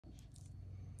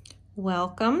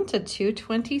Welcome to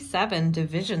 227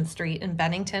 Division Street in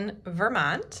Bennington,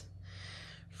 Vermont.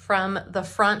 From the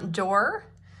front door,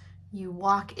 you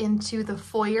walk into the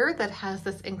foyer that has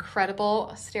this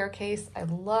incredible staircase. I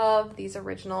love these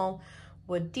original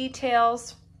wood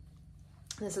details.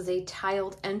 This is a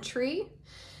tiled entry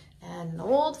and an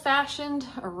old-fashioned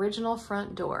original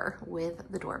front door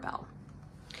with the doorbell.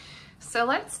 So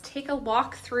let's take a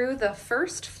walk through the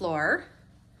first floor.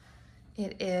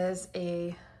 It is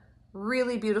a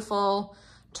really beautiful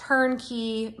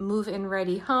turnkey move-in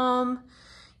ready home.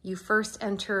 You first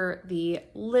enter the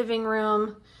living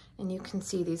room and you can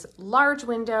see these large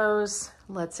windows,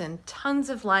 lets in tons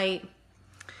of light.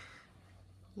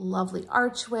 Lovely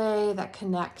archway that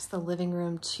connects the living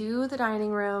room to the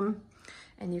dining room,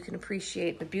 and you can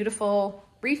appreciate the beautiful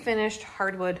refinished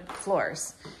hardwood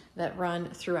floors that run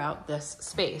throughout this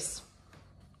space.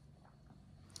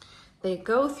 They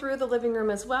go through the living room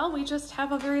as well. We just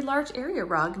have a very large area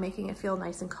rug, making it feel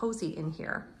nice and cozy in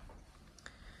here.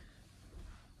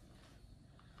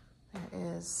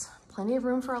 There is plenty of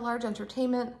room for a large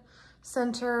entertainment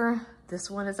center. This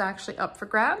one is actually up for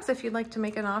grabs if you'd like to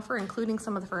make an offer, including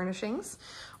some of the furnishings,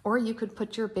 or you could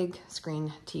put your big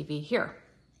screen TV here.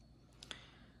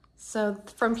 So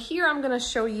from here, I'm gonna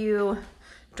show you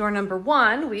door number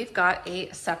one. We've got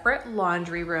a separate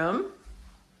laundry room.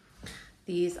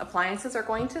 These appliances are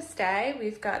going to stay.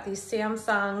 We've got these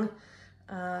Samsung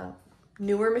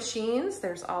newer machines.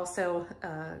 There's also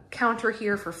a counter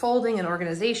here for folding and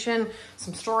organization,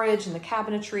 some storage in the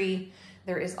cabinetry.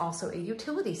 There is also a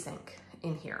utility sink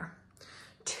in here.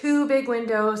 Two big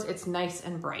windows, it's nice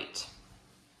and bright.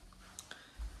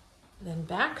 Then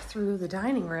back through the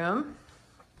dining room,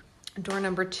 door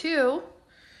number two,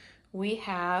 we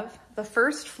have the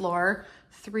first floor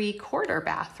 3/4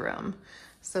 bathroom.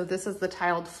 So this is the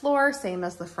tiled floor, same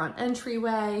as the front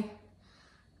entryway.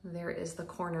 There is the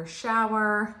corner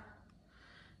shower.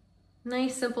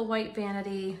 Nice simple white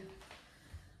vanity.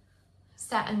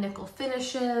 Satin nickel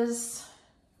finishes.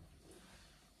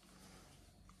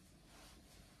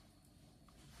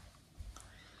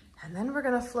 And then we're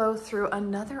gonna flow through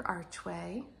another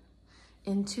archway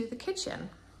into the kitchen.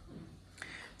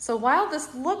 So while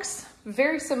this looks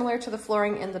very similar to the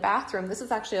flooring in the bathroom, this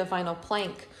is actually a vinyl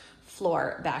plank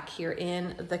floor back here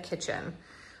in the kitchen.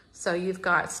 So you've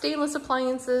got stainless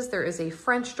appliances. There is a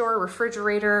French door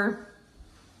refrigerator,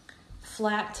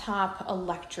 flat top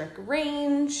electric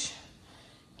range,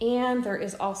 and there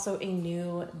is also a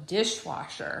new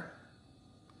dishwasher.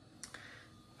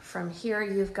 From here,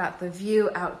 you've got the view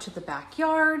out to the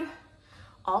backyard,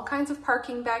 all kinds of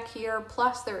parking back here,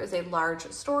 plus there is a large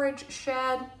storage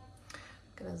shed. I'm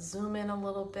gonna zoom in a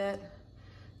little bit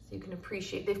so you can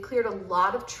appreciate. They've cleared a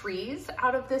lot of trees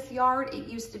out of this yard. It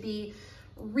used to be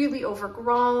really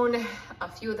overgrown. A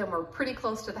few of them were pretty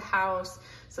close to the house,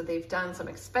 so they've done some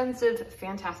expensive,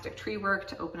 fantastic tree work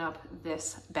to open up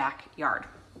this backyard.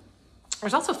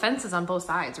 There's also fences on both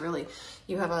sides, really.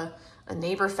 You have a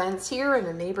neighbor fence here and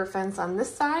a neighbor fence on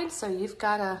this side, so you've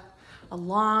got a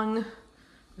long,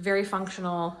 very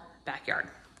functional backyard.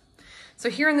 So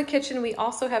here in the kitchen, we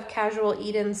also have casual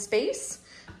eat-in space.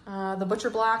 The butcher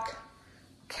block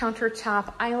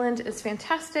countertop island is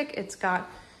fantastic. It's got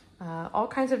all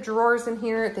kinds of drawers in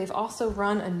here. They've also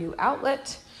run a new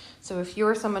outlet. So if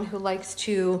you're someone who likes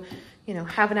to,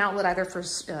 have an outlet either for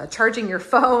charging your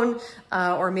phone,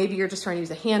 or maybe you're just trying to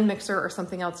use a hand mixer or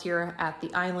something else here at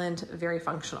the island, very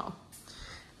functional.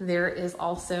 There is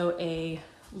also a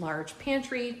large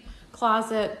pantry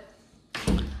closet.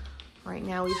 Right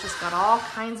now, we've just got all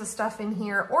kinds of stuff in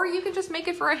here, or you could just make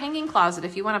it for a hanging closet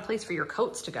if you want a place for your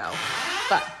coats to go.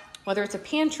 But whether it's a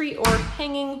pantry or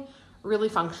hanging, really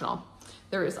functional.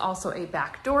 There is also a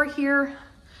back door here.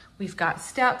 We've got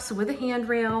steps with a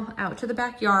handrail out to the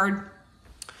backyard.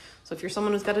 So if you're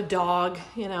someone who's got a dog,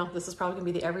 this is probably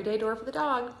gonna be the everyday door for the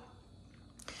dog.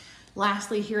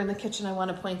 Lastly, here in the kitchen, I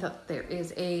wanna point out there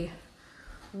is a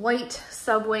white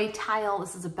subway tile.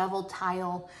 This is a beveled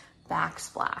tile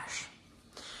backsplash.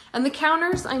 And the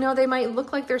counters, I know they might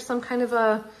look like there's some kind of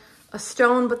a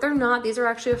stone, but they're not. These are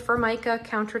actually a Formica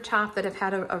countertop that have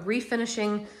had a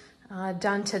refinishing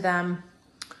done to them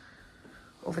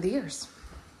over the years.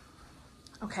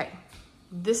 Okay,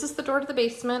 this is the door to the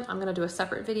basement. I'm gonna do a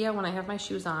separate video when I have my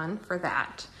shoes on for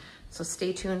that. So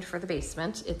stay tuned for the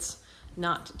basement. It's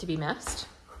not to be missed.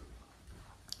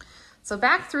 So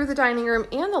back through the dining room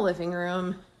and the living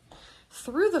room,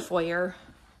 through the foyer,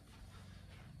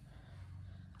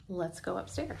 let's go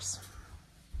upstairs.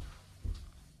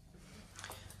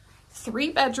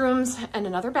 3 bedrooms and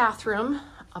another bathroom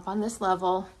up on this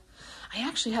level. I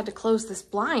actually had to close this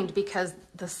blind because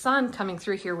the sun coming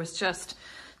through here was just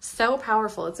so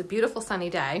powerful. It's a beautiful sunny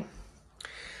day.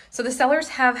 So the sellers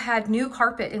have had new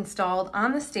carpet installed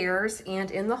on the stairs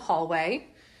and in the hallway.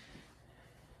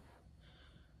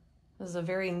 This is a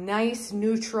very nice,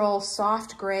 neutral,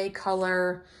 soft gray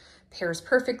color. Pairs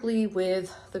perfectly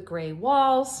with the gray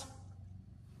walls.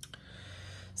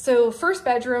 So first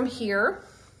bedroom here,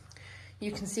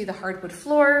 you can see the hardwood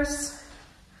floors.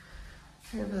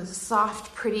 We have a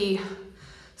soft, pretty,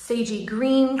 sagey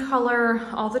green color.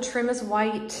 All the trim is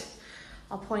white.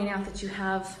 I'll point out that you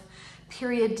have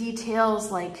period details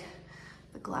like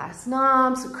the glass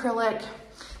knobs, acrylic.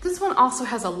 This one also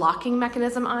has a locking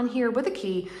mechanism on here with a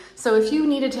key. So if you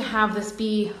needed to have this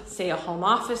be, say, a home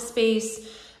office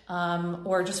space,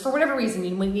 or just for whatever reason,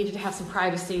 you needed to have some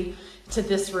privacy to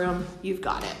this room, you've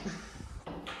got it.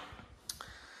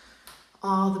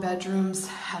 All the bedrooms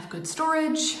have good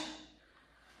storage.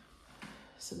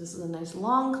 So this is a nice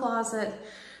long closet.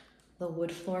 The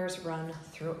wood floors run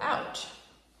throughout.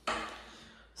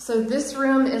 So this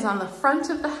room is on the front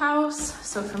of the house.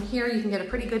 So from here, you can get a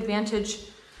pretty good vantage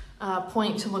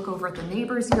point to look over at the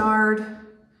neighbor's yard.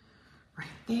 Right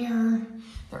there.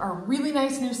 There are really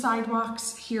nice new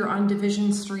sidewalks here on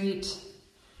Division Street.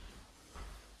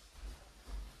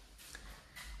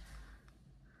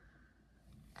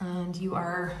 And you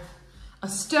are a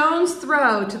stone's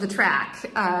throw to the track.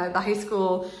 The high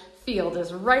school field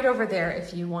is right over there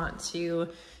if you want to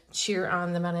cheer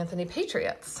on the Mount Anthony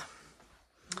Patriots.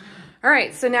 All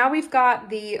right, so now we've got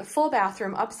the full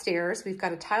bathroom upstairs. We've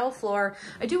got a tile floor.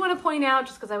 I do want to point out,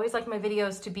 just because I always like my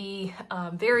videos to be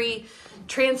very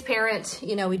transparent,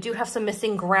 you know, we do have some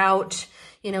missing grout,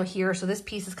 you know, here. So this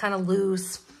piece is kind of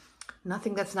loose.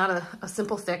 Nothing that's not a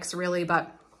simple fix really,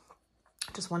 but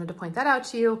just wanted to point that out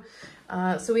to you.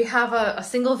 So we have a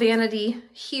single vanity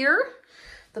here.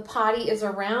 The potty is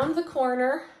around the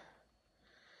corner.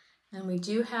 And we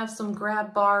do have some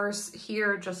grab bars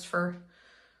here just for,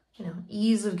 you know,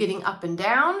 ease of getting up and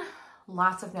down.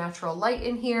 Lots of natural light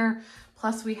in here.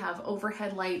 Plus we have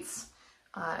overhead lights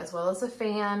as well as a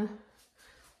fan.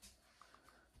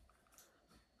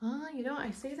 You know,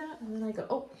 I say that and then I go,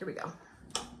 oh, here we go.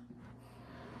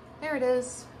 There it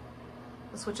is.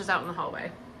 The switch is out in the hallway.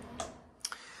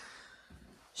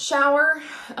 Shower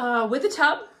with a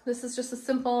tub. This is just a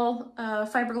simple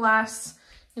fiberglass,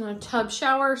 you know, tub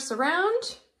shower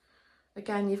surround.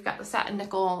 Again, you've got the satin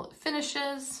nickel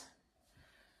finishes.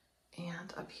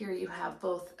 And up here you have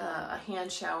both a hand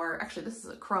shower. Actually, this is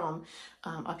a chrome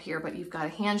up here, but you've got a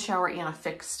hand shower and a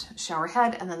fixed shower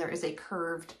head. And then there is a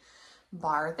curved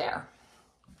bar there.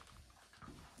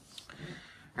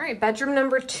 All right, bedroom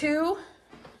number 2.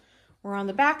 We're on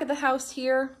the back of the house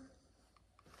here.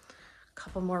 A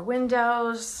couple more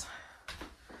windows.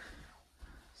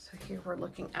 So here we're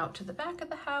looking out to the back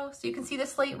of the house. You can see the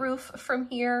slate roof from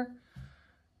here.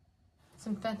 It's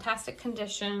in fantastic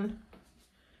condition.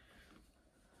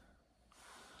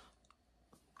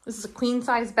 This is a queen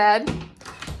size bed.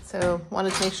 So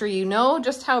wanted to make sure you know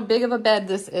just how big of a bed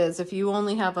this is. If you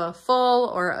only have a full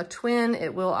or a twin,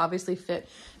 it will obviously fit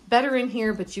better in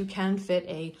here, but you can fit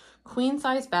a queen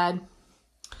size bed.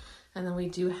 And then we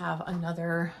do have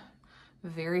another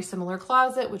very similar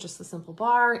closet with just a simple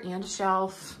bar and a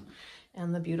shelf,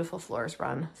 and the beautiful floors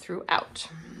run throughout.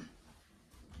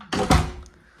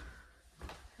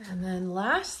 And then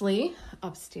lastly,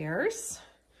 upstairs,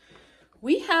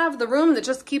 we have the room that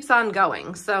just keeps on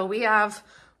going. So we have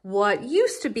what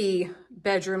used to be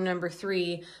bedroom number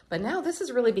 3, but now this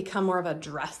has really become more of a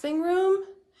dressing room.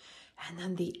 And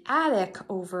then the attic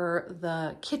over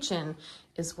the kitchen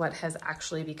is what has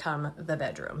actually become the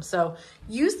bedroom. So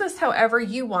use this however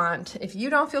you want. If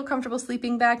you don't feel comfortable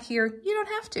sleeping back here, you don't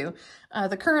have to.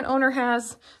 The current owner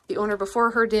has, the owner before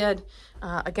her did.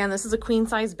 Again, this is a queen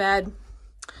size bed.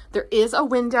 There is a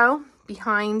window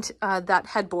behind that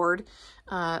headboard.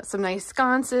 Some nice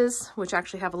sconces, which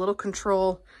actually have a little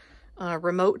control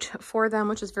remote for them,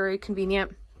 which is very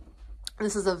convenient.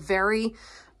 This is a very,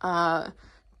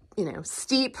 you know,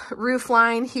 steep roof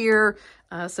line here.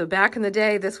 So back in the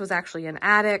day, this was actually an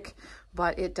attic,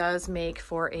 but it does make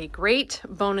for a great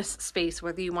bonus space,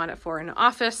 whether you want it for an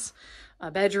office,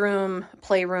 a bedroom,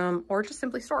 playroom, or just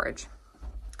simply storage.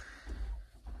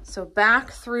 So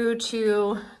back through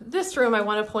to this room, I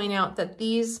want to point out that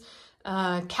these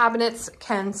cabinets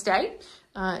can stay.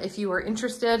 If you are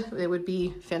interested, it would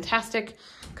be fantastic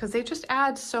because they just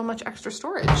add so much extra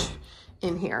storage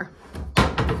in here.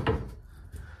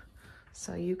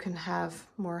 So you can have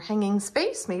more hanging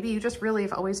space. Maybe you just really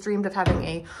have always dreamed of having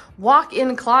a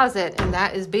walk-in closet, and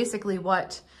that is basically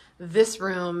what this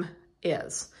room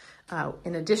is.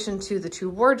 In addition to the 2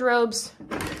 wardrobes,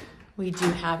 we do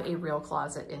have a real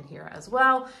closet in here as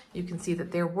well. You can see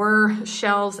that there were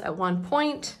shelves at one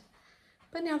point,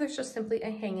 but now there's just simply a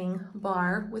hanging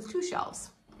bar with 2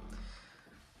 shelves.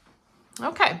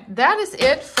 Okay, that is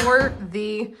it for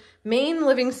the main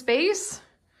living space.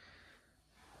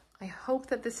 I hope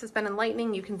that this has been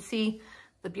enlightening. You can see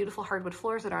the beautiful hardwood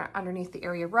floors that are underneath the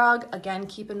area rug. Again,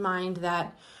 keep in mind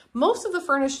that most of the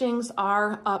furnishings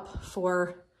are up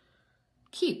for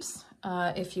keeps.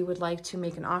 If you would like to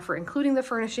make an offer including the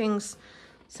furnishings,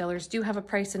 sellers do have a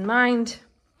price in mind.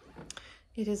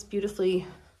 It is beautifully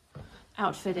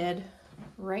outfitted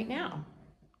right now.